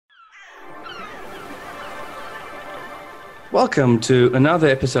Welcome to another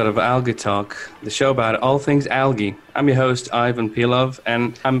episode of AlgaTalk, the show about all things algae. I'm your host, Ivan Pilov,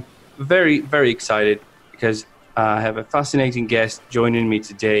 and I'm very, very excited because I have a fascinating guest joining me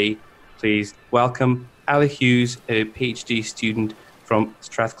today. Please welcome Ally Hughes, a PhD student from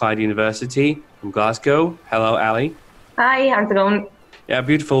Strathclyde University in Glasgow. Hello, Ally. Hi, how's it going? Yeah,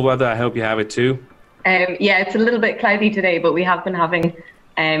 beautiful weather. I hope you have it too. Yeah, it's a little bit cloudy today, but we have been having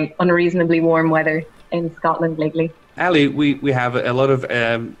unreasonably warm weather in Scotland lately. Ally, we have a lot of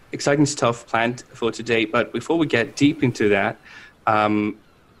exciting stuff planned for today, but before we get deep into that, I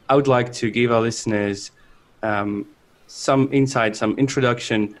would like to give our listeners some insight, some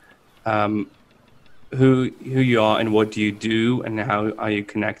introduction, who you are and what do you do, and how are you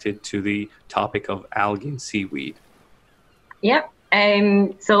connected to the topic of algae and seaweed? Yeah,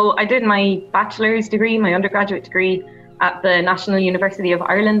 so I did my bachelor's degree, my undergraduate degree, at the National University of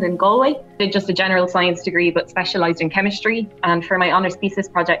Ireland in Galway. Did just a general science degree, but specialised in chemistry. And for my honours thesis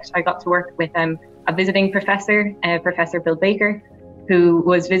project, I got to work with a visiting professor, Professor Bill Baker, who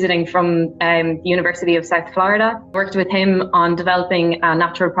was visiting from the University of South Florida. Worked with him on developing a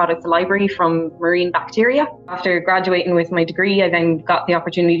natural products library from marine bacteria. After graduating with my degree, I then got the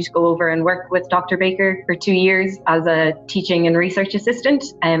opportunity to go over and work with Dr. Baker for 2 years as a teaching and research assistant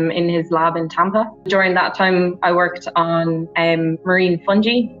in his lab in Tampa. During that time, I worked on marine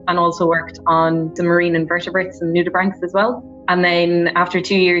fungi and also worked on some marine invertebrates and nudibranchs as well. And then after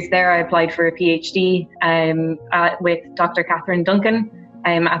 2 years there, I applied for a PhD with Dr. Catherine Duncan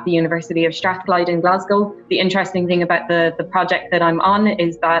at the University of Strathclyde in Glasgow. The interesting thing about the project that I'm on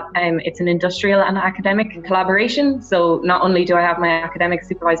is that it's an industrial and academic collaboration. So not only do I have my academic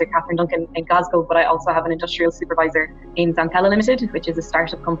supervisor, Catherine Duncan, in Glasgow, but I also have an industrial supervisor in Zantella Limited, which is a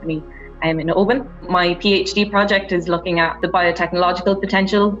startup company in Oban. My PhD project is looking at the biotechnological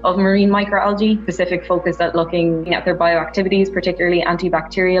potential of marine microalgae, specific focus at looking at their bioactivities, particularly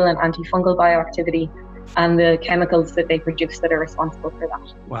antibacterial and antifungal bioactivity, and the chemicals that they produce that are responsible for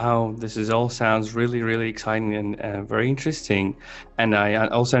that. Wow, this all sounds really, really exciting and very interesting. And I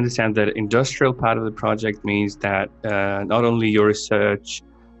also understand that industrial part of the project means that not only your research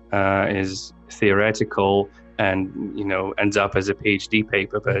is theoretical and ends up as a PhD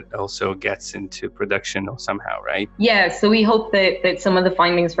paper, but also gets into production or somehow, right? Yeah, so we hope that some of the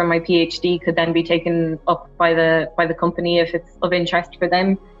findings from my PhD could then be taken up by the company if it's of interest for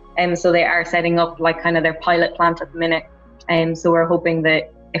them. So they are setting up like kind of their pilot plant at the minute. So we're hoping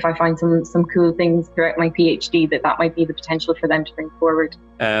that if I find some cool things throughout my PhD, that might be the potential for them to bring forward.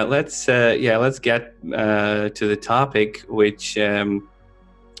 Let's get to the topic, which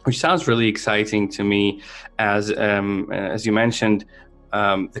sounds really exciting to me. As you mentioned,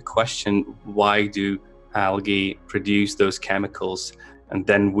 the question, why do algae produce those chemicals? And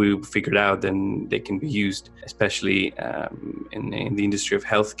then we figured out then they can be used, especially in the industry of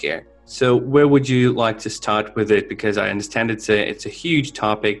healthcare. So where would you like to start with it? Because I understand it's a huge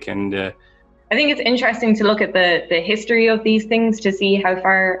topic, and I think it's interesting to look at the history of these things to see how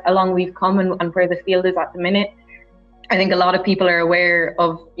far along we've come and where the field is at the minute. I think a lot of people are aware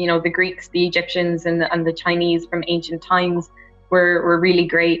of the Greeks, the Egyptians, and the Chinese from ancient times were really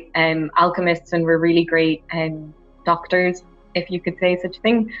great alchemists and were really great doctors, if you could say such a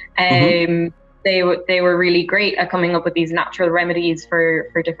thing. They were really great at coming up with these natural remedies for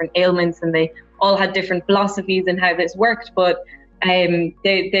different ailments, and they all had different philosophies in how this worked, but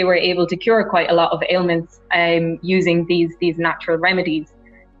they were able to cure quite a lot of ailments using these natural remedies.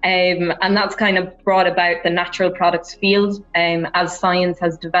 And that's kind of brought about the natural products field as science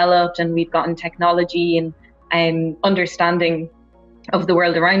has developed and we've gotten technology and understanding of the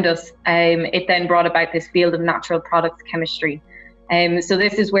world around us. It then brought about this field of natural products chemistry. So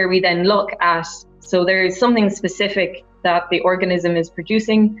this is where we then look at, so there's something specific that the organism is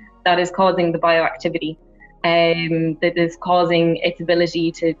producing that is causing the bioactivity, that is causing its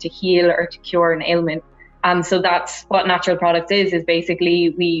ability to heal or to cure an ailment. And so that's what natural products is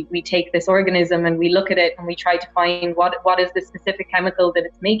basically we take this organism and we look at it and we try to find what is the specific chemical that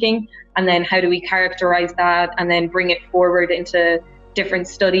it's making, and then how do we characterize that and then bring it forward into different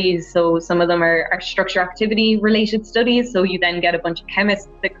studies. So some of them are structure activity related studies. So you then get a bunch of chemists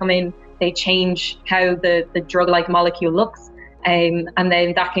that come in, they change how the drug-like molecule looks. And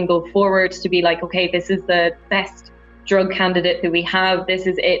then that can go forward to be like, okay, this is the best drug candidate that we have. This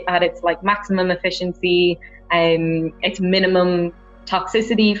is it at its like maximum efficiency, its minimum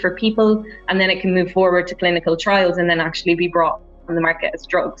toxicity for people, and then it can move forward to clinical trials and then actually be brought on the market as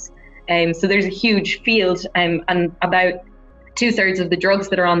drugs. So there's a huge field, and about 2/3 of the drugs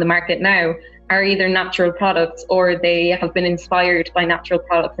that are on the market now are either natural products or they have been inspired by natural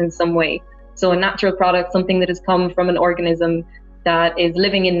products in some way. So a natural product, something that has come from an organism that is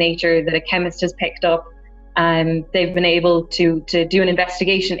living in nature, that a chemist has picked up, and they've been able to do an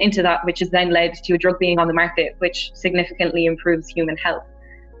investigation into that, which has then led to a drug being on the market, which significantly improves human health.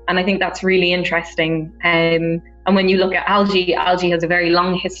 And I think that's really interesting. And when you look at algae has a very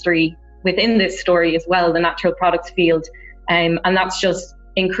long history within this story as well, the natural products field. And that's just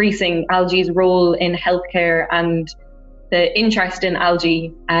increasing algae's role in healthcare, and the interest in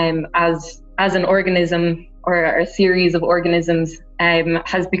algae as an organism or a series of organisms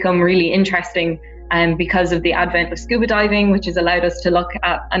has become really interesting because of the advent of scuba diving, which has allowed us to look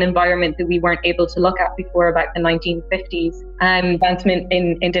at an environment that we weren't able to look at before about the 1950s. Advancement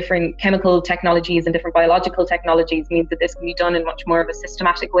in different chemical technologies and different biological technologies means that this can be done in much more of a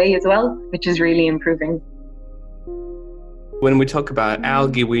systematic way as well, which is really improving. When we talk about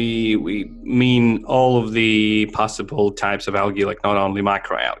algae, we mean all of the possible types of algae, like not only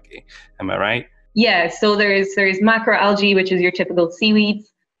microalgae. Am I right? Yeah, so there's macroalgae, which is your typical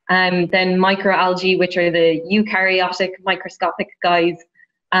seaweeds. Then microalgae, which are the eukaryotic microscopic guys.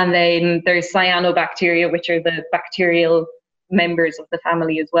 And then there's cyanobacteria, which are the bacterial members of the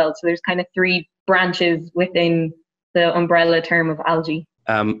family as well. So there's kind of three branches within the umbrella term of algae.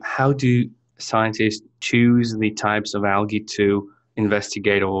 How do scientists choose the types of algae to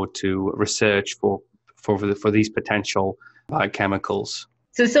investigate or to research for these potential biochemicals?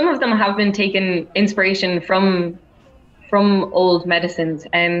 So some of them have been taken inspiration from old medicines.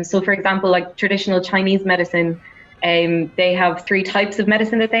 So for example, like traditional Chinese medicine, they have three types of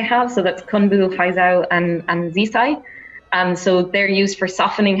medicine that they have. So that's Kunbu, Haizhou, and Zisai. And so they're used for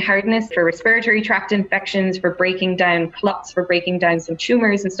softening hardness, for respiratory tract infections, for breaking down clots, for breaking down some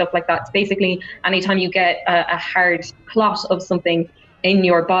tumors and stuff like that. It's basically anytime you get a hard clot of something in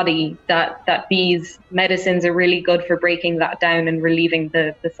your body, that these medicines are really good for breaking that down and relieving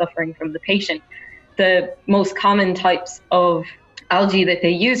the suffering from the patient. The most common types of algae that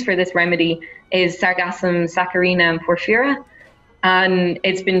they use for this remedy is Sargassum, Saccharina, and Porphyra. And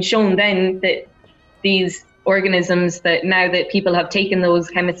it's been shown then that these organisms, that now that people have taken those,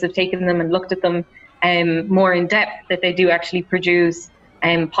 chemists have taken them and looked at them more in depth, that they do actually produce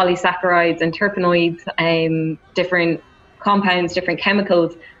polysaccharides and terpenoids, different compounds, different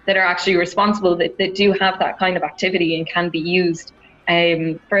chemicals that are actually responsible, that do have that kind of activity and can be used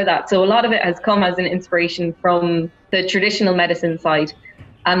for that. So a lot of it has come as an inspiration from the traditional medicine side.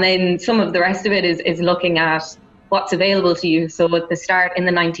 And then some of the rest of it is looking at what's available to you. So at the start in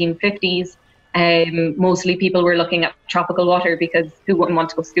the 1950s, mostly people were looking at tropical water, because who wouldn't want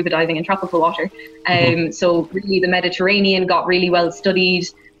to go scuba diving in tropical water? So really the Mediterranean got really well studied.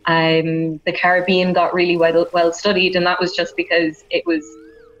 The Caribbean got really well studied, and that was just because it was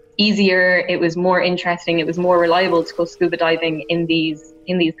easier, it was more interesting, it was more reliable to go scuba diving in these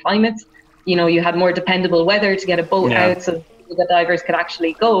climates. You know, you had more dependable weather to get a boat out, so the divers could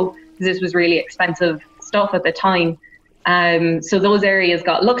actually go, because this was really expensive stuff at the time. So those areas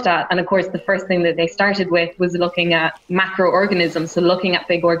got looked at, and of course the first thing that they started with was looking at macroorganisms, so looking at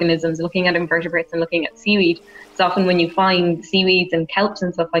big organisms, looking at invertebrates, and looking at seaweed. So often when you find seaweeds and kelps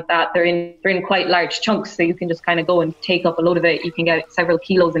and stuff like that, they're in quite large chunks, so you can just kind of go and take up a load of it. You can get several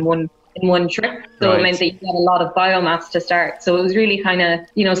kilos in one trip. So It meant that you had a lot of biomass to start. So it was really kind of,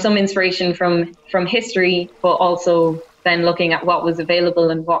 you know, some inspiration from history, but also then looking at what was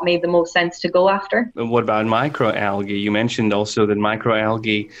available and what made the most sense to go after. And what about microalgae? You mentioned also that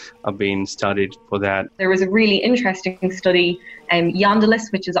microalgae are being studied for that. There was a really interesting study,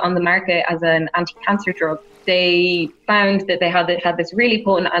 Yondelis, which is on the market as an anti-cancer drug. They found that they had this really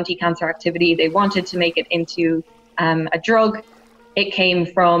potent anti-cancer activity. They wanted to make it into a drug. It came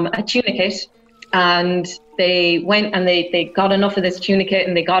from a tunicate, and they went and they got enough of this tunicate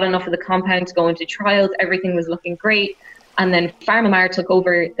and they got enough of the compound to go into trials. Everything was looking great. And then PharmaMar took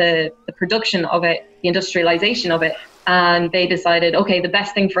over the production of it, the industrialization of it. And they decided, okay, the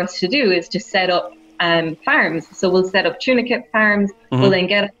best thing for us to do is to set up farms. So we'll set up tunicate farms. We'll then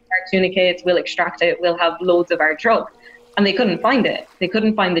get our tunicates, we'll extract it, we'll have loads of our drug. And they couldn't find it. They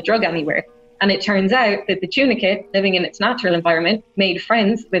couldn't find the drug anywhere. And it turns out that the tunicate, living in its natural environment, made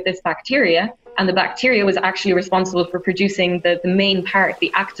friends with this bacteria. And the bacteria was actually responsible for producing the main part,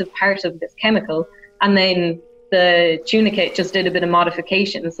 the active part of this chemical. And then the tunicate just did a bit of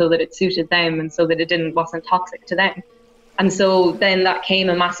modification so that it suited them and so that it wasn't toxic to them. And so then that came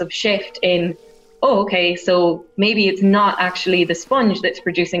a massive shift in, okay, so maybe it's not actually the sponge that's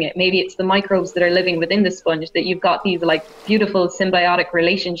producing it. Maybe it's the microbes that are living within the sponge, that you've got these like beautiful symbiotic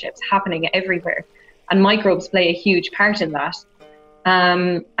relationships happening everywhere. And microbes play a huge part in that.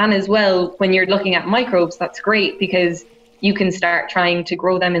 And as well, when you're looking at microbes, that's great, because you can start trying to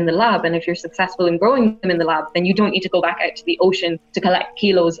grow them in the lab. And if you're successful in growing them in the lab, then you don't need to go back out to the ocean to collect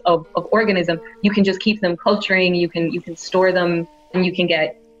kilos of organism. You can just keep them culturing, you can store them, and you can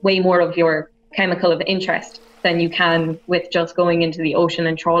get way more of your chemical of interest than you can with just going into the ocean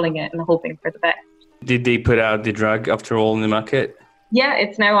and trawling it and hoping for the best. Did they put out the drug after all in the market? Yeah,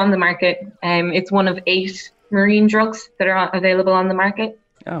 it's now on the market. It's one of 8 marine drugs that are available on the market.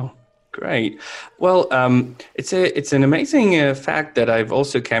 Oh, great. Well, it's an amazing fact that I've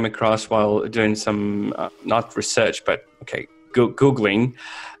also came across while doing some, not research, but Googling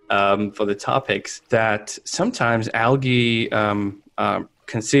for the topics, that sometimes algae are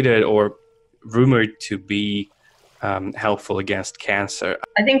considered or rumored to be helpful against cancer.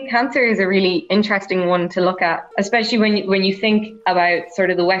 I think cancer is a really interesting one to look at, especially when you think about sort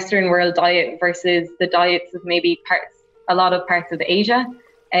of the Western world diet versus the diets of maybe a lot of parts of Asia.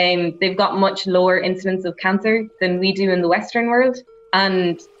 They've got much lower incidence of cancer than we do in the Western world.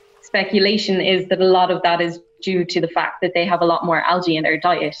 And speculation is that a lot of that is due to the fact that they have a lot more algae in their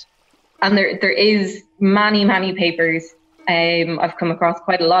diet. And there is many papers, I've come across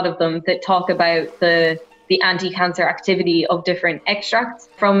quite a lot of them, that talk about the anti-cancer activity of different extracts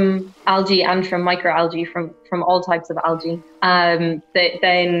from algae and from microalgae, from all types of algae, that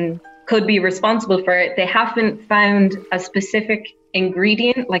then could be responsible for it. They haven't found a specific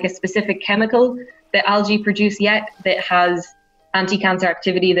ingredient, like a specific chemical that algae produce yet that has anti-cancer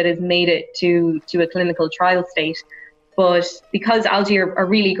activity that has made it to a clinical trial state. But because algae are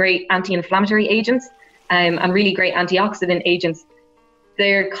really great anti-inflammatory agents and really great antioxidant agents,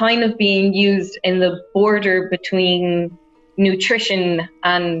 they're kind of being used in the border between nutrition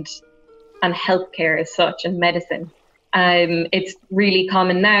and healthcare as such, and medicine. It's really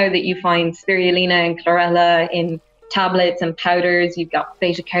common now that you find spirulina and chlorella in tablets and powders. You've got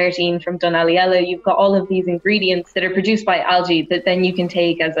beta-carotene from Dunaliella. You've got all of these ingredients that are produced by algae that then you can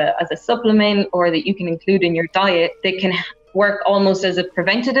take as a supplement, or that you can include in your diet, that can work almost as a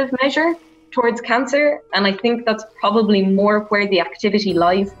preventative measure towards cancer. And I think that's probably more where the activity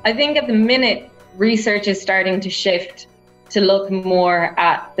lies. I think at the minute, research is starting to shift to look more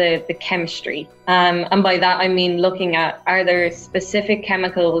at the chemistry. And by that, I mean looking at, are there specific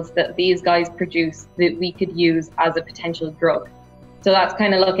chemicals that these guys produce that we could use as a potential drug? So that's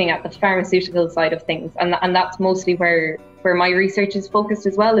kind of looking at the pharmaceutical side of things. And that's mostly where my research is focused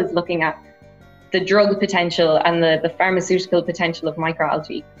as well, is looking at the drug potential and the pharmaceutical potential of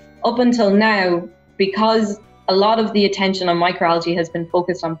microalgae. Up until now, because a lot of the attention on microalgae has been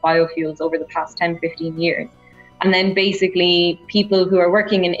focused on biofuels over the past 10, 15 years. And then basically people who are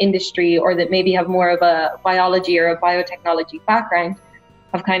working in industry, or that maybe have more of a biology or a biotechnology background,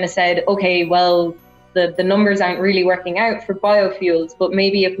 have kind of said, okay, well, the numbers aren't really working out for biofuels, but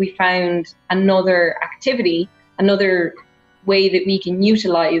maybe if we found another activity, another way that we can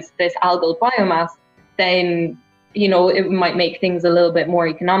utilize this algal biomass, then it might make things a little bit more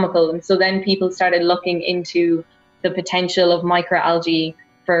economical. And so then people started looking into the potential of microalgae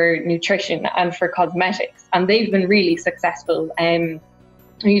for nutrition and for cosmetics. And they've been really successful. When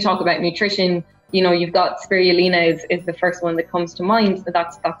you talk about nutrition, you've got spirulina is the first one that comes to mind. So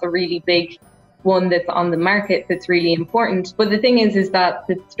that's a really big one that's on the market that's really important. But the thing is that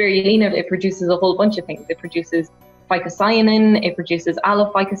the spirulina, it produces a whole bunch of things. It produces phycocyanin, it produces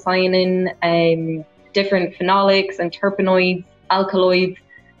allophycocyanin, different phenolics and terpenoids, alkaloids.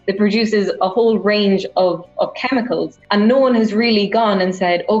 It produces a whole range of chemicals. And no one has really gone and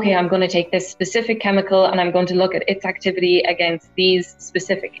said, okay, I'm going to take this specific chemical and I'm going to look at its activity against these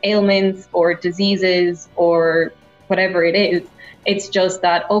specific ailments or diseases or whatever it is. It's just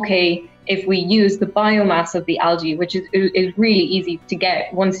that, okay, if we use the biomass of the algae, which is really easy to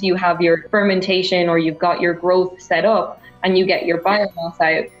get once you have your fermentation or you've got your growth set up and you get your biomass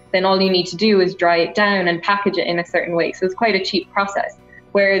out, then all you need to do is dry it down and package it in a certain way. So it's quite a cheap process.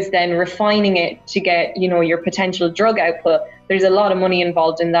 Whereas then refining it to get, your potential drug output, there's a lot of money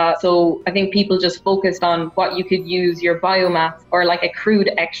involved in that. So I think people just focused on what you could use your biomass or like a crude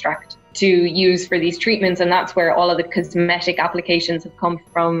extract to use for these treatments. And that's where all of the cosmetic applications have come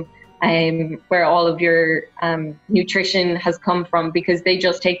from, where all of your nutrition has come from, because they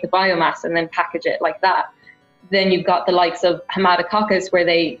just take the biomass and then package it like that. Then you've got the likes of Haematococcus, where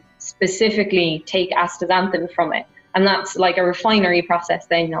they specifically take astaxanthin from it. And that's like a refinery process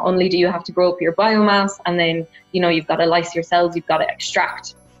then. Not only do you have to grow up your biomass, and then, you've got to lyse your cells, you've got to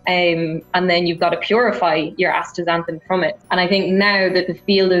extract, and then you've got to purify your astaxanthin from it. And I think now that the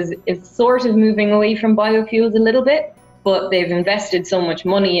field is sort of moving away from biofuels a little bit, but they've invested so much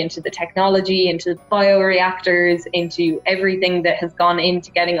money into the technology, into bioreactors, into everything that has gone into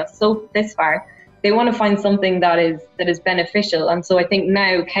getting us this far, they want to find something that is beneficial. And so I think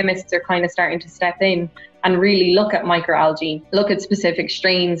now chemists are kind of starting to step in and really look at microalgae, look at specific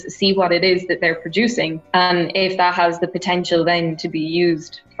strains, see what it is that they're producing, and if that has the potential then to be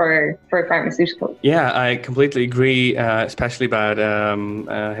used for pharmaceuticals. Yeah, I completely agree, especially about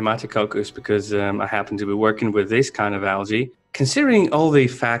Haematococcus, because I happen to be working with this kind of algae. Considering all the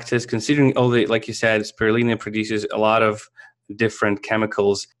factors, considering all the, like you said, spirulina produces a lot of different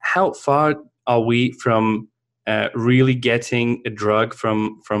chemicals, how far are we from really getting a drug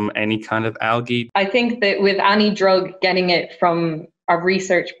from any kind of algae? I think that with any drug, getting it from a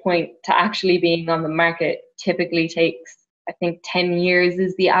research point to actually being on the market typically takes, I think, 10 years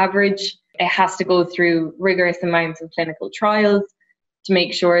is the average. It has to go through rigorous amounts of clinical trials to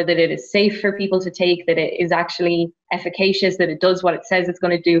make sure that it is safe for people to take, that it is actually efficacious, that it does what it says it's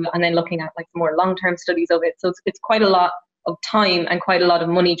going to do, and then looking at like more long-term studies of it. So it's quite a lot of time and quite a lot of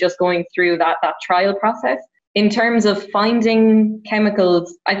money just going through that trial process. In terms of finding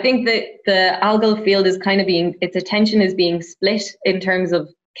chemicals, I think that the algal field is kind of its attention is being split in terms of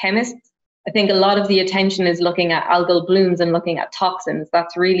chemists. I think a lot of the attention is looking at algal blooms and looking at toxins.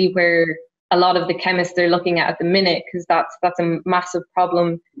 That's really where a lot of the chemists are looking at the minute, because that's a massive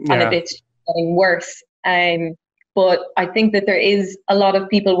problem, and it's getting worse. But I think that there is a lot of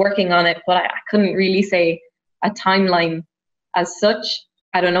people working on it, but I couldn't really say a timeline as such.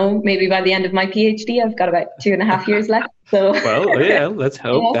 I don't know, maybe by the end of my PhD, I've got about 2.5 years left. So well, yeah, let's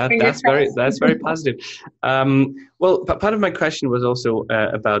hope. That's very positive. Well, part of my question was also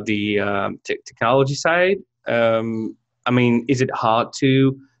about the technology side. I mean, is it hard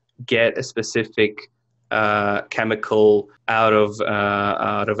to get a specific chemical out of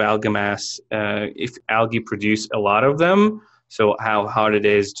algae mass if algae produce a lot of them? So how hard it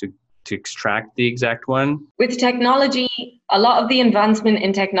is to extract the exact one? With technology, a lot of the advancement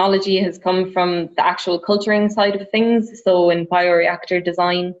in technology has come from the actual culturing side of things. So in bioreactor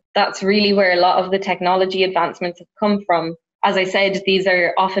design, that's really where a lot of the technology advancements have come from. As I said, these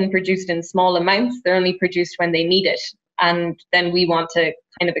are often produced in small amounts. They're only produced when they need it. And then we want to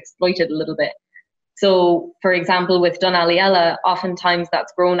kind of exploit it a little bit. So, for example, with Dunaliella, oftentimes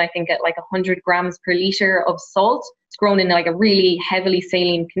that's grown, I think, at like 100 grams per litre of salt. It's grown in like a really heavily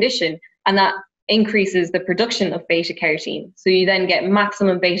saline condition, and that increases the production of beta carotene. So you then get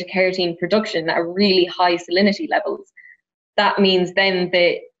maximum beta carotene production at really high salinity levels. That means then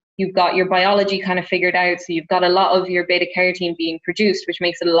that you've got your biology kind of figured out. So you've got a lot of your beta carotene being produced, which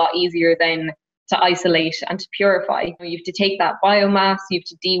makes it a lot easier then to isolate and to purify. You have to take that biomass, you have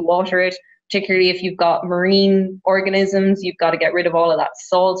to de-water it. Particularly if you've got marine organisms, you've got to get rid of all of that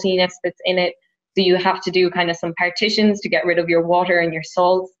saltiness that's in it. So you have to do kind of some partitions to get rid of your water and your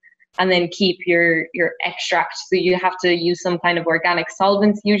salts, and then keep your extract. So you have to use some kind of organic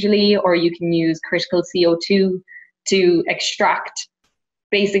solvents usually, or you can use critical CO2 to extract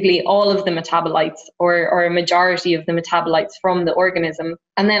basically all of the metabolites or a majority of the metabolites from the organism.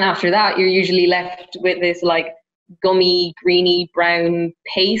 And then after that, you're usually left with this like gummy, greeny, brown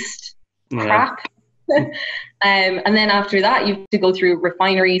paste crap. And then after that, you have to go through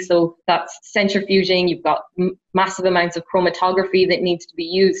refinery. So that's centrifuging. You've got massive amounts of chromatography that needs to be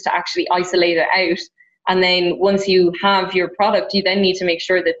used to actually isolate it out. And then once you have your product, you then need to make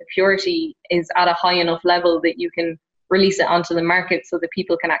sure that the purity is at a high enough level that you can release it onto the market so that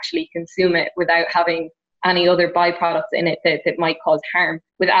people can actually consume it without having any other byproducts in it that might cause harm.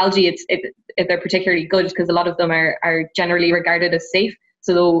 With algae, they're particularly good because a lot of them are generally regarded as safe.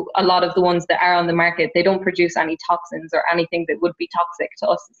 So a lot of the ones that are on the market, they don't produce any toxins or anything that would be toxic to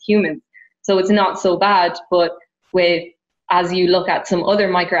us as humans. So it's not so bad. But as you look at some other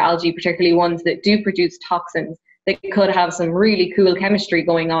microalgae, particularly ones that do produce toxins, they could have some really cool chemistry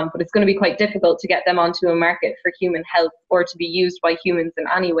going on, but it's going to be quite difficult to get them onto a market for human health or to be used by humans in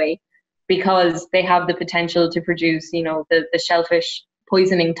any way, because they have the potential to produce, the shellfish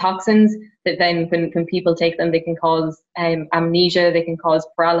poisoning toxins that then when people take them, they can cause amnesia, they can cause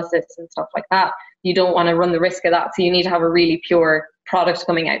paralysis and stuff like that. You don't want to run the risk of that. So you need to have a really pure product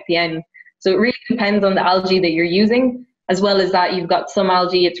coming out the end. So it really depends on the algae that you're using. As well as that, you've got some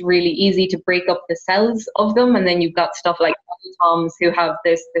algae, it's really easy to break up the cells of them. And then you've got stuff like polytoms who have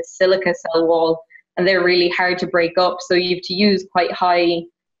this silica cell wall, and they're really hard to break up. So you have to use quite high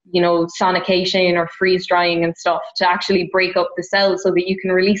sonication or freeze drying and stuff to actually break up the cells so that you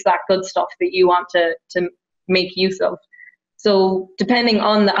can release that good stuff that you want to make use of. So depending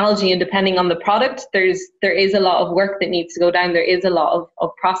on the algae and depending on the product, there is a lot of work that needs to go down. There is a lot of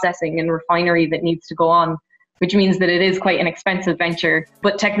processing and refinery that needs to go on. which means that it is quite an expensive venture.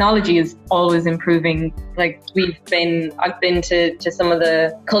 But technology is always improving. Like I've been to some of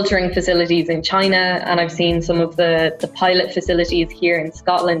the culturing facilities in China, and I've seen some of the pilot facilities here in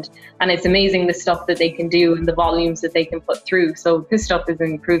Scotland. And it's amazing the stuff that they can do and the volumes that they can put through. So this stuff is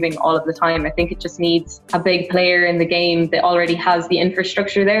improving all of the time. I think it just needs a big player in the game that already has the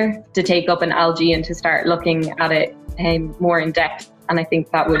infrastructure there to take up an algae and to start looking at it more in depth. And I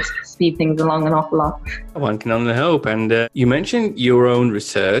think that would speed things along an awful lot. One can only hope. And you mentioned your own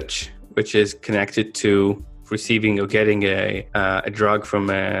research, which is connected to receiving or getting a drug from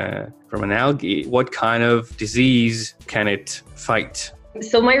an algae. What kind of disease can it fight?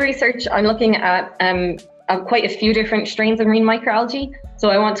 So my research, I'm looking at quite a few different strains of marine microalgae. So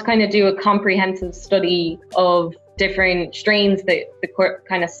I want to kind of do a comprehensive study of different strains that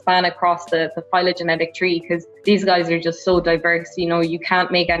kind of span across the phylogenetic tree, because these guys are just so diverse. You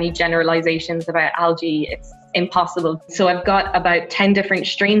can't make any generalizations about algae. It's impossible. So I've got about 10 different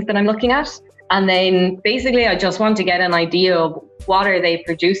strains that I'm looking at. And then basically I just want to get an idea of what are they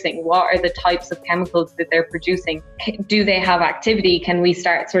producing? What are the types of chemicals that they're producing? Do they have activity? Can we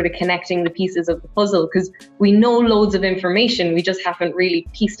start sort of connecting the pieces of the puzzle? Because we know loads of information, we just haven't really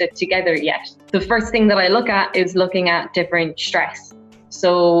pieced it together yet. The first thing that I look at is looking at different stress.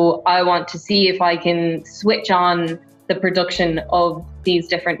 So I want to see if I can switch on the production of these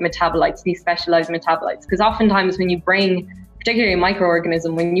different metabolites, these specialized metabolites. Because oftentimes when you bring particularly a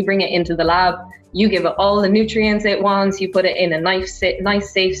microorganism, when you bring it into the lab, you give it all the nutrients it wants, you put it in a nice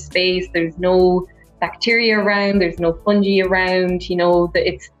safe space, there's no bacteria around, there's no fungi around,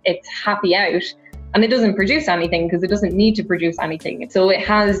 it's happy out. And it doesn't produce anything because it doesn't need to produce anything. So it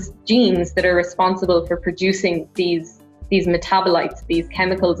has genes that are responsible for producing these metabolites, these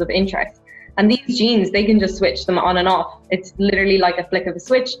chemicals of interest. And these genes, they can just switch them on and off. It's literally like a flick of a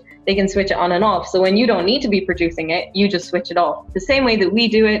switch. They can switch it on and off. So when you don't need to be producing it, you just switch it off. The same way that we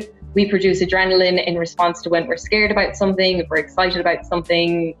do it, we produce adrenaline in response to when we're scared about something, if we're excited about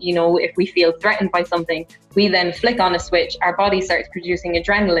something, if we feel threatened by something, we then flick on a switch, our body starts producing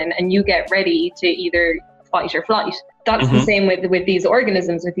adrenaline, and you get ready to either fight or flight. That's the same with these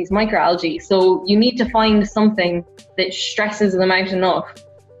organisms, with these microalgae. So you need to find something that stresses them out enough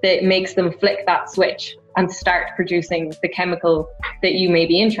that makes them flick that switch and start producing the chemical that you may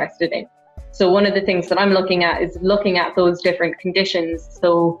be interested in. So one of the things that I'm looking at is looking at those different conditions.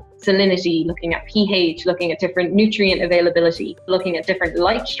 So salinity, looking at pH, looking at different nutrient availability, looking at different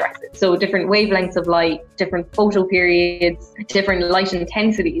light stresses. So different wavelengths of light, different photoperiods, different light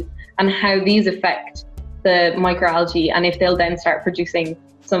intensities, and how these affect the microalgae, and if they'll then start producing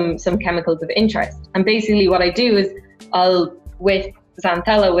some chemicals of interest. And basically what I do is with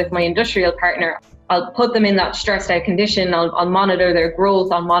Xanthella, with my industrial partner, I'll put them in that stressed out condition, I'll monitor their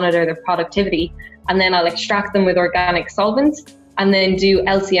growth, I'll monitor their productivity, and then I'll extract them with organic solvents and then do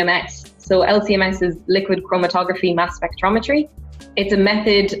LCMS. So LCMS is liquid chromatography mass spectrometry. It's a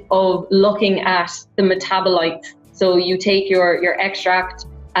method of looking at the metabolites. So you take your extract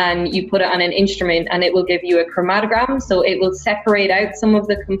and you put it on an instrument and it will give you a chromatogram. So it will separate out some of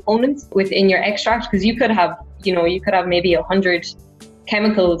the components within your extract, because you could have maybe 100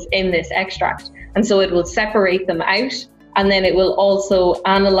 chemicals in this extract. And so it will separate them out, and then it will also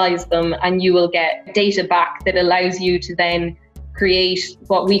analyze them, and you will get data back that allows you to then create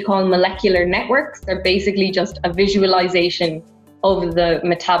what we call molecular networks. They're basically just a visualization of the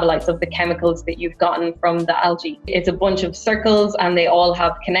metabolites of the chemicals that you've gotten from the algae. It's a bunch of circles and they all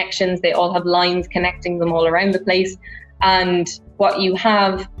have connections, they all have lines connecting them all around the place. And what you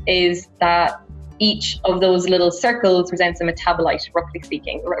have is that each of those little circles represents a metabolite, roughly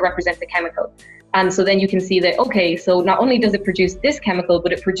speaking, represents a chemical. And so then you can see that, okay, so not only does it produce this chemical,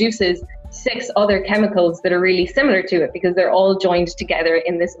 but it produces 6 other chemicals that are really similar to it because they're all joined together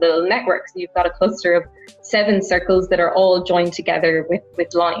in this little network. So you've got a cluster of 7 circles that are all joined together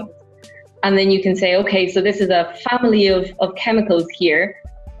with lines. And then you can say, okay, so this is a family of chemicals here.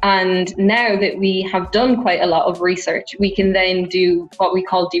 And now that we have done quite a lot of research, we can then do what we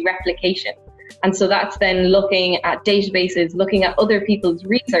call dereplication. And so that's then looking at databases, looking at other people's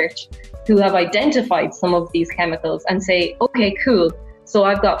research who have identified some of these chemicals and say, okay, cool. So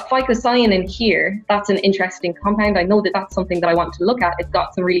I've got phycocyanin here. That's an interesting compound. I know that that's something that I want to look at. It's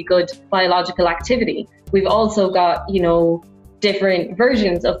got some really good biological activity. We've also got, different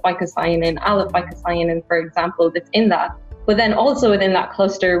versions of phycocyanin, phycocyanin, for example, that's in that. But then also within that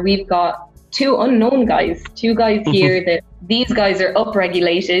cluster, we've got 2 unknown guys, 2 guys here that these guys are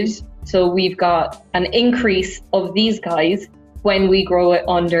upregulated. So we've got an increase of these guys when we grow it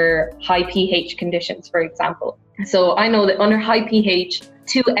under high pH conditions, for example. So I know that under high pH,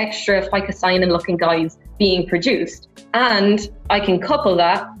 2 extra phycocyanin looking guys being produced. And I can couple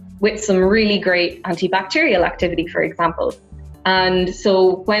that with some really great antibacterial activity, for example. And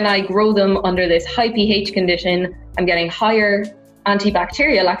so when I grow them under this high pH condition, I'm getting higher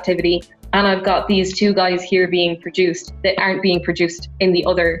antibacterial activity, and I've got these two guys here being produced that aren't being produced in the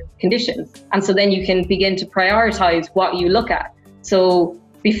other conditions. And so then you can begin to prioritize what you look at. So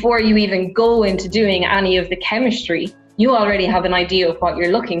before you even go into doing any of the chemistry, you already have an idea of what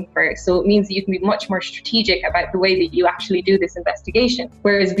you're looking for. So it means that you can be much more strategic about the way that you actually do this investigation.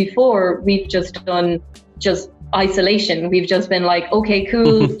 Whereas before, we've just done isolation. We've just been like, okay,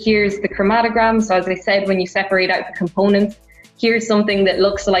 cool, here's the chromatogram. So as I said, when you separate out the components, here's something that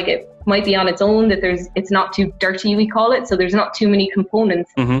looks like it might be on its own, that it's not too dirty, we call it. So there's not too many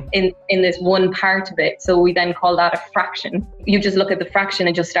components in this one part of it. So we then call that a fraction. You just look at the fraction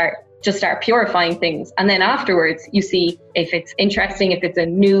and just start purifying things. And then afterwards, you see if it's interesting, if it's a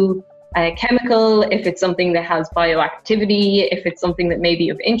new chemical, if it's something that has bioactivity, if it's something that may be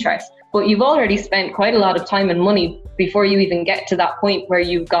of interest. But you've already spent quite a lot of time and money before you even get to that point where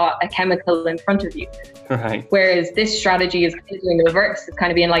you've got a chemical in front of you. Right. Whereas this strategy is kind of doing the reverse. It's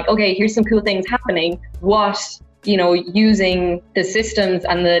kind of being like, okay, here's some cool things happening. Using the systems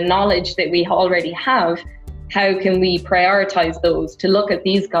and the knowledge that we already have, how can we prioritize those to look at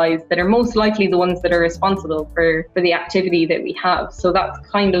these guys that are most likely the ones that are responsible for the activity that we have? So that's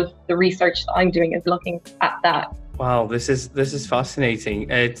kind of the research that I'm doing, is looking at that. Wow, this is fascinating.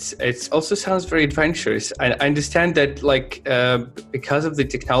 It also sounds very adventurous. I understand that, because of the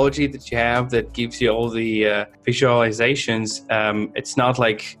technology that you have that gives you all the visualizations, it's not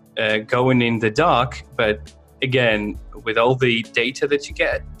like going in the dark, but again, with all the data that you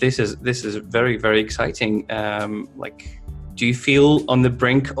get, this is very, very exciting. Do you feel on the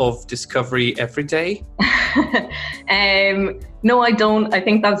brink of discovery every day? No, I don't. I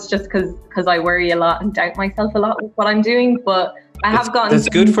think that's just because I worry a lot and doubt myself a lot with what I'm doing. But that's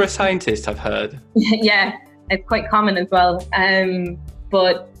good for a scientist, I've heard. Yeah, it's quite common as well.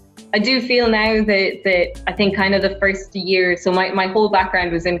 But I do feel now that I think kind of the first year, so my whole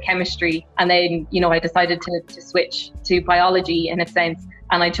background was in chemistry, and then, I decided to switch to biology in a sense,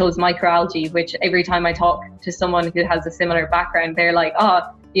 and I chose microalgae, which every time I talk to someone who has a similar background, they're like,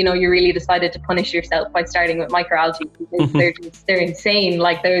 you really decided to punish yourself by starting with microalgae, because they're insane.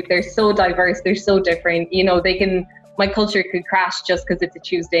 Like they're so diverse, they're so different. My culture could crash just because it's a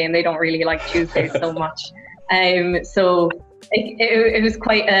Tuesday and they don't really like Tuesdays so much. So it was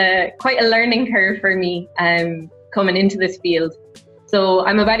quite a learning curve for me coming into this field. So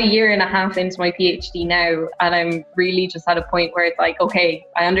I'm about a year and a half into my PhD now, and I'm really just at a point where it's like, okay,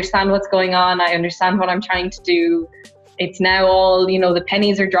 I understand what's going on. I understand what I'm trying to do. It's now all, the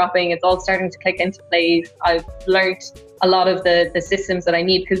pennies are dropping. It's all starting to click into place. I've learned a lot of the systems that I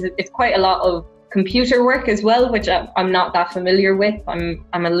need, because it's quite a lot of computer work as well, which I'm not that familiar with. I'm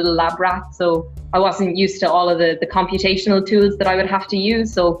a little lab rat, so I wasn't used to all of the computational tools that I would have to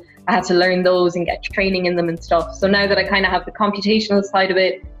use. So I had to learn those and get training in them and stuff. So now that I kind of have the computational side of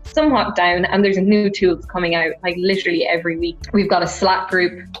it somewhat down, and there's new tools coming out like literally every week. We've got a Slack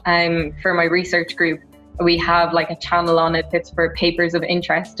group for my research group. We have like a channel on it that's for papers of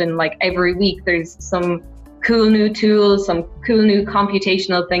interest, and like every week there's some cool new tool, some cool new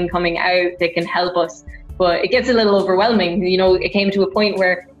computational thing coming out that can help us. But it gets a little overwhelming. It came to a point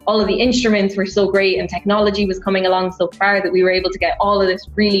where all of the instruments were so great and technology was coming along so far that we were able to get all of this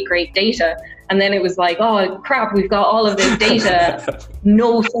really great data. And then it was like, oh crap, we've got all of this data.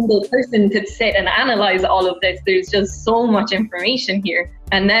 No single person could sit and analyze all of this. There's just so much information here.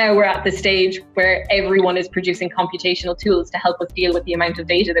 And now we're at the stage where everyone is producing computational tools to help us deal with the amount of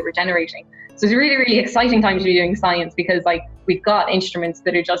data that we're generating. So it's a really, really exciting time to be doing science, because we've got instruments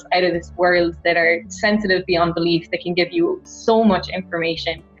that are just out of this world, that are sensitive beyond belief, that can give you so much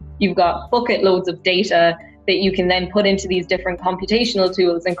information. You've got bucket loads of data that you can then put into these different computational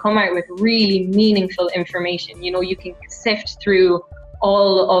tools and come out with really meaningful information. You can sift through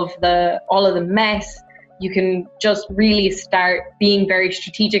all of the mess. You can just really start being very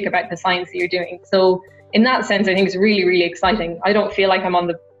strategic about the science that you're doing. So in that sense, I think it's really, really exciting. I don't feel like I'm on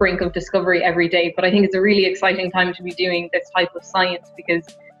the brink of discovery every day, but I think it's a really exciting time to be doing this type of science, because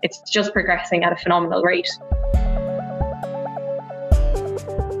it's just progressing at a phenomenal rate.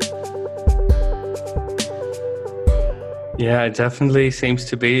 Yeah, it definitely seems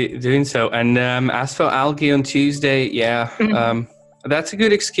to be doing so. And as for algae on Tuesday, that's a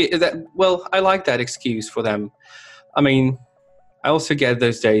good excuse. I like that excuse for them. I mean, I also get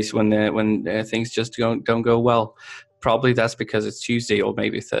those days when things just don't go well. Probably that's because it's Tuesday or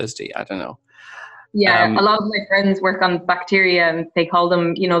maybe Thursday. I don't know. Yeah, a lot of my friends work on bacteria, and they call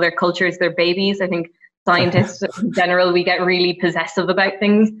them, their cultures, their babies. I think scientists in general, we get really possessive about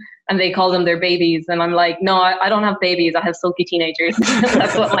things and they call them their babies. And I'm like, no, I don't have babies. I have sulky teenagers.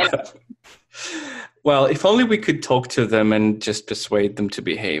 That's what my... Well, if only we could talk to them and just persuade them to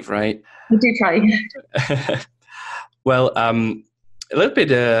behave, right? We do try. Well, a little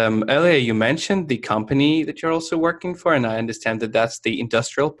bit earlier, you mentioned the company that you're also working for, and I understand that that's the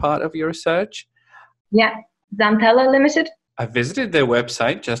industrial part of your research. Yeah, Xanthella Limited. I visited their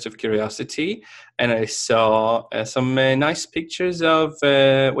website just of curiosity, and I saw some nice pictures of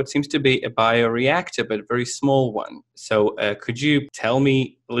what seems to be a bioreactor, but a very small one. So could you tell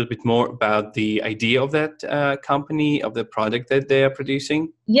me a little bit more about the idea of that company, of the product that they are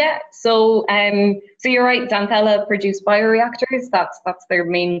producing? Yeah, so you're right, Xanthella produce bioreactors. That's their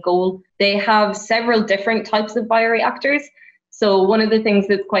main goal. They have several different types of bioreactors. So one of the things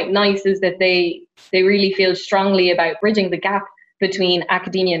that's quite nice is that they really feel strongly about bridging the gap between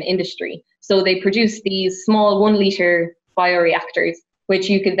academia and industry. So they produce these small 1 liter bioreactors, which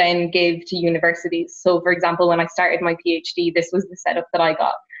you could then give to universities. So for example, when I started my PhD, this was the setup that I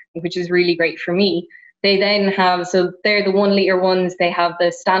got, which is really great for me. They then have, so they're the 1 liter ones, they have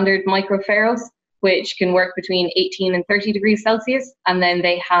the standard microferros, which can work between 18 and 30 degrees Celsius. And then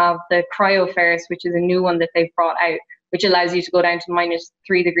they have the cryoferrous, which is a new one that they've brought out, which allows you to go down to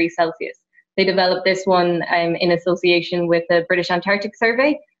 -3 degrees Celsius. They developed this one in association with the British Antarctic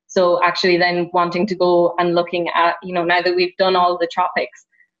Survey. So actually then wanting to go and looking at, now that we've done all the tropics,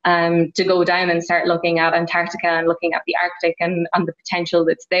 to go down and start looking at Antarctica and looking at the Arctic and the potential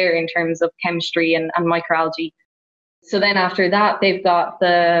that's there in terms of chemistry and microalgae. So then after that, they've got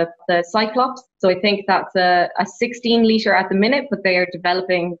the Cyclops. So I think that's a 16 litre at the minute, but they are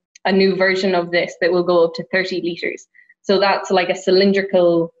developing a new version of this that will go up to 30 litres. So that's like a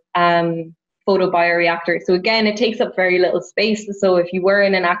cylindrical photobioreactor. So again, it takes up very little space. So if you were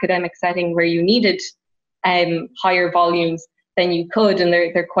in an academic setting where you needed higher volumes, then you could, and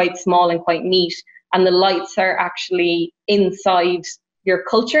they're quite small and quite neat. And the lights are actually inside your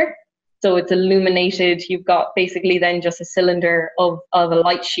culture. So it's illuminated. You've got basically then just a cylinder of a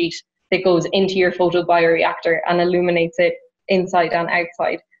light sheet that goes into your photobioreactor and illuminates it inside and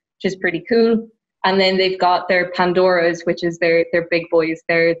outside, which is pretty cool. And then they've got their Pandoras, which is their big boys.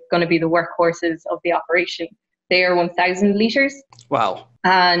 They're going to be the workhorses of the operation. They are 1,000 litres. Wow.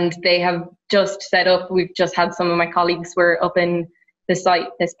 And they have just set up, we've just had some of my colleagues were up in the site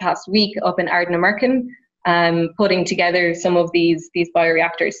this past week, up in Ardnamurchan, putting together some of these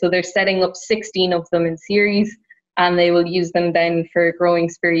bioreactors. So they're setting up 16 of them in series, and they will use them then for growing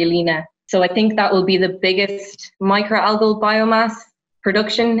spirulina. So I think that will be the biggest microalgal biomass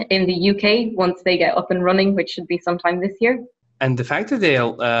production in the UK once they get up and running, which should be sometime this year. And the fact that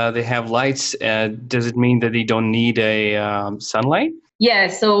they have lights, does it mean that they don't need a sunlight? Yeah,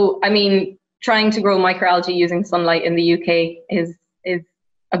 so I mean, trying to grow microalgae using sunlight in the UK is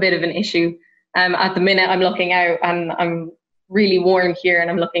a bit of an issue. At the minute, I'm looking out and I'm really warm here,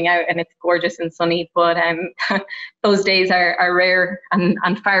 and I'm looking out and it's gorgeous and sunny. But those days are rare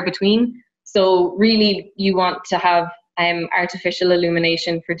and far between. So really, you want to have artificial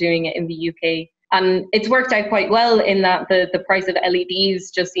illumination for doing it in the UK. And it's worked out quite well in that the price of LEDs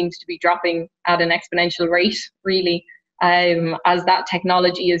just seems to be dropping at an exponential rate, really. As that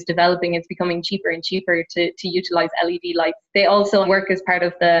technology is developing, it's becoming cheaper and cheaper to utilize LED lights. They also work as part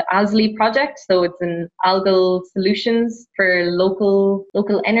of the ASLE project. So it's an algal solutions for local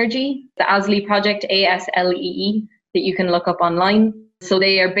energy. The ASLE project, ASLEE, that you can look up online. So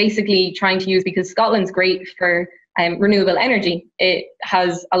they are basically trying to use, because Scotland's great for renewable energy. It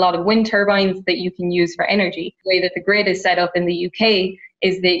has a lot of wind turbines that you can use for energy. The way that the grid is set up in the UK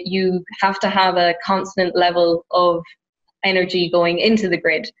is that you have to have a constant level of energy going into the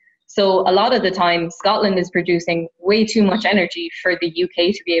grid. So a lot of the time, Scotland is producing way too much energy for the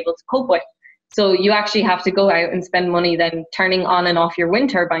UK to be able to cope with. So you actually have to go out and spend money then turning on and off your wind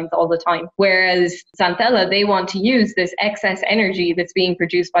turbines all the time. Whereas Xanthella, they want to use this excess energy that's being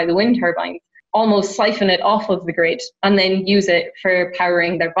produced by the wind turbines, almost siphon it off of the grid, and then use it for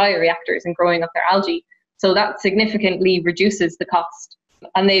powering their bioreactors and growing up their algae. So that significantly reduces the cost.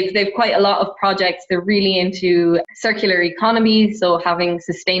 And they've quite a lot of projects. They're really into circular economy, so having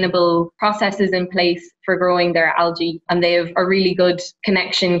sustainable processes in place for growing their algae. And they have a really good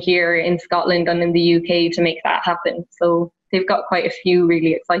connection here in Scotland and in the UK to make that happen. So they've got quite a few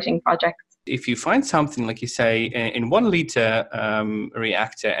really exciting projects. If you find something, like you say, in 1 liter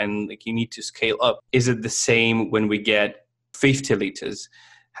reactor, and like you need to scale up, is it the same when we get 50 liters?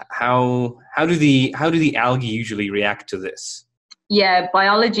 How do the algae usually react to this? Yeah,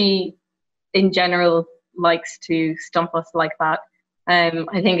 biology in general likes to stump us like that.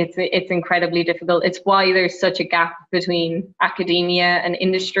 I think it's incredibly difficult. It's why there's such a gap between academia and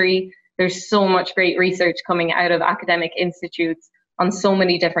industry. There's so much great research coming out of academic institutes on so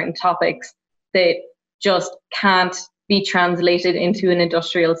many different topics that just can't be translated into an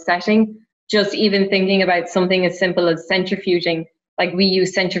industrial setting. Just even thinking about something as simple as centrifuging, like we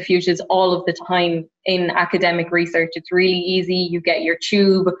use centrifuges all of the time in academic research. It's really easy. You get your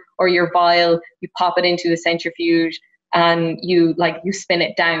tube or your vial, you pop it into a centrifuge and you spin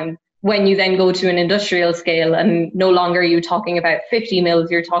it down. When you then go to an industrial scale, and no longer are you talking about 50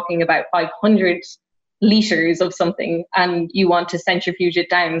 mils, you're talking about 500 liters of something, and you want to centrifuge it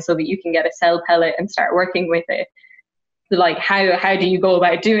down so that you can get a cell pellet and start working with it. Like how do you go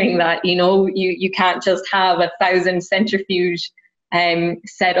about doing that? You can't just have 1,000 centrifuge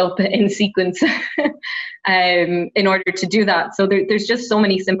set up in sequence in order to do that. So there's just so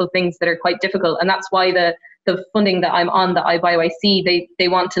many simple things that are quite difficult, and that's why the funding that I'm on, the iBioIC, they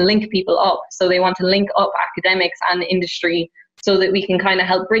want to link people up. So they want to link up academics and industry so that we can kind of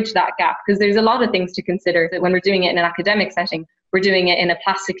help bridge that gap, because there's a lot of things to consider. That when we're doing it in an academic setting, we're doing it in a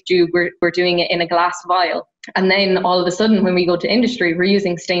plastic tube, we're doing it in a glass vial. And then all of a sudden, when we go to industry, we're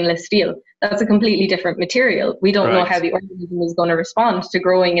using stainless steel. That's a completely different material. We don't know how the organism is going to respond to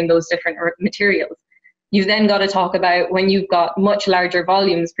growing in those different materials. You've then got to talk about, when you've got much larger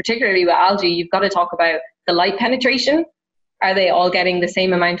volumes, particularly with algae, you've got to talk about the light penetration. Are they all getting the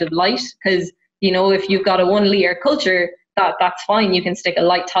same amount of light? Because, if you've got a 1 litre culture, that's fine. You can stick a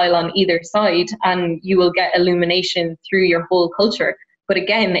light tile on either side and you will get illumination through your whole culture. But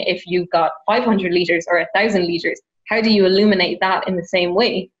again, if you've got 500 litres or 1,000 litres, how do you illuminate that in the same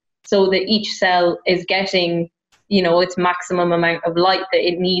way so that each cell is getting its maximum amount of light that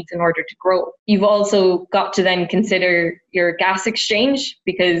it needs in order to grow? You've also got to then consider your gas exchange,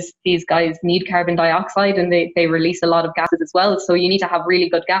 because these guys need carbon dioxide and they release a lot of gases as well. So you need to have really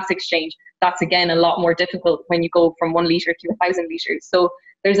good gas exchange. That's again a lot more difficult when you go from 1 litre to 1,000 litres. So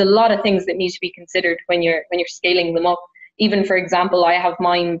there's a lot of things that need to be considered when you're scaling them up. Even, for example, I have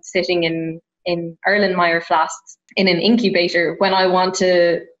mine sitting in Erlenmeyer flasks in an incubator. When I want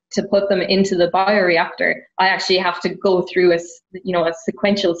to put them into the bioreactor, I actually have to go through a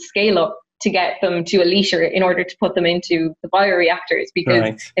sequential scale up to get them to 1 litre in order to put them into the bioreactors.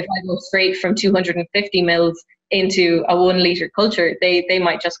 Because if I go straight from 250 mils into a 1 litre culture, they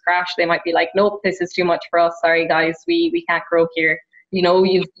might just crash. They might be like, nope, this is too much for us. Sorry guys, we can't grow here.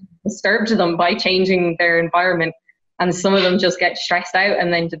 You've disturbed them by changing their environment. And some of them just get stressed out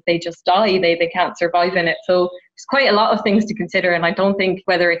and then they just die. They can't survive in it. So there's quite a lot of things to consider. And I don't think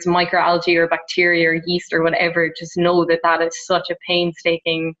whether it's microalgae or bacteria or yeast or whatever, just know that is such a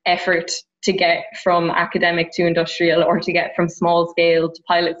painstaking effort to get from academic to industrial, or to get from small scale to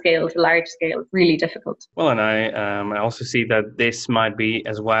pilot scale to large scale. Really difficult. Well, and I also see that this might be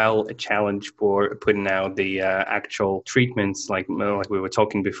as well a challenge for putting out the actual treatments, like we were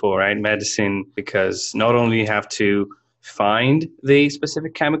talking before, right? Medicine, because not only you have to find the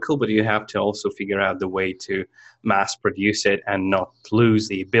specific chemical, but you have to also figure out the way to mass produce it and not lose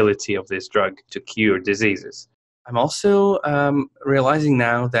the ability of this drug to cure diseases. I'm also realizing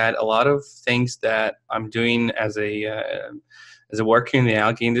now that a lot of things that I'm doing as a worker in the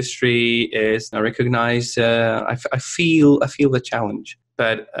algae industry is I recognize I feel the challenge.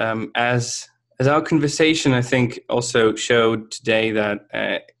 But as our conversation, I think, also showed today,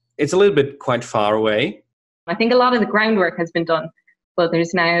 that it's a little bit quite far away. I think a lot of the groundwork has been done, but we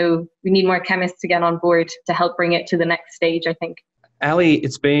need more chemists to get on board to help bring it to the next stage, I think. Ally,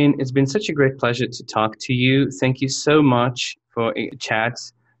 it's been such a great pleasure to talk to you. Thank you so much for a chat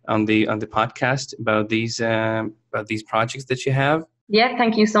on the podcast about these projects that you have. Yeah,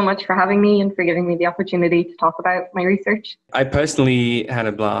 thank you so much for having me and for giving me the opportunity to talk about my research. I personally had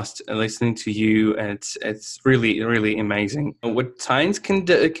a blast listening to you, and it's really, really amazing what science can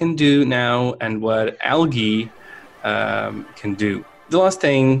do now and what algae can do. The last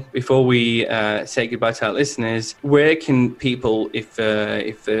thing before we say goodbye to our listeners, where can people, if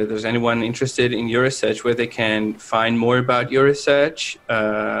there's anyone interested in your research, where they can find more about your research,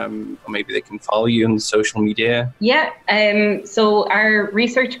 or maybe they can follow you on social media? Yeah, so our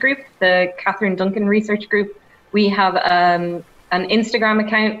research group, the Catherine Duncan Research Group, we have an Instagram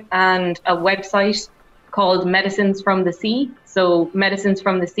account and a website called Medicines from the Sea. So Medicines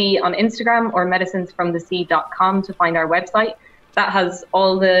from the Sea on Instagram, or medicinesfromthesea.com to find our website. That has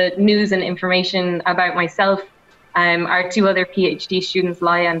all the news and information about myself, our 2 other PhD students,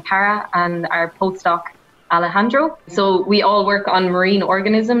 Laia and Para, and our postdoc, Alejandro. So we all work on marine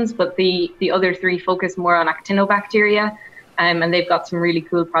organisms, but the other 3 focus more on actinobacteria, and they've got some really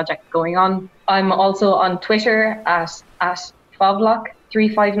cool projects going on. I'm also on Twitter at Fabhlach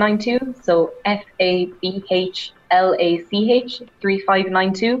 3592. So FABHLACH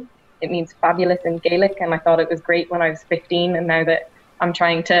 3592. It means fabulous in Gaelic, and I thought it was great when I was 15. And now that I'm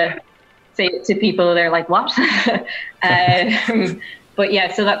trying to say it to people, they're like, "What?" But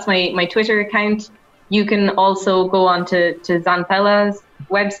yeah, so that's my Twitter account. You can also go on to Xanthella's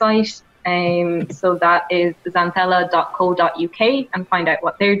website. So that is xanthella.co.uk, and find out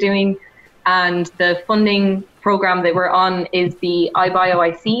what they're doing. And the funding program that we're on is the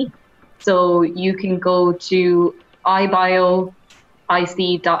iBioIC. So you can go to ibioic.com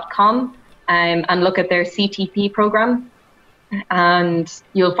and look at their CTP program. And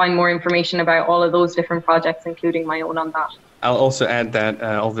you'll find more information about all of those different projects, including my own on that. I'll also add that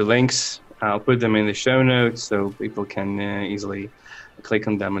all the links, I'll put them in the show notes so people can easily click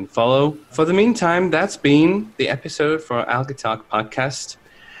on them and follow. For the meantime, that's been the episode for AlgaTalk podcast.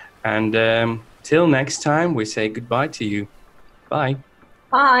 And till next time, we say goodbye to you. Bye.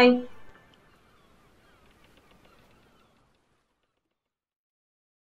 Bye.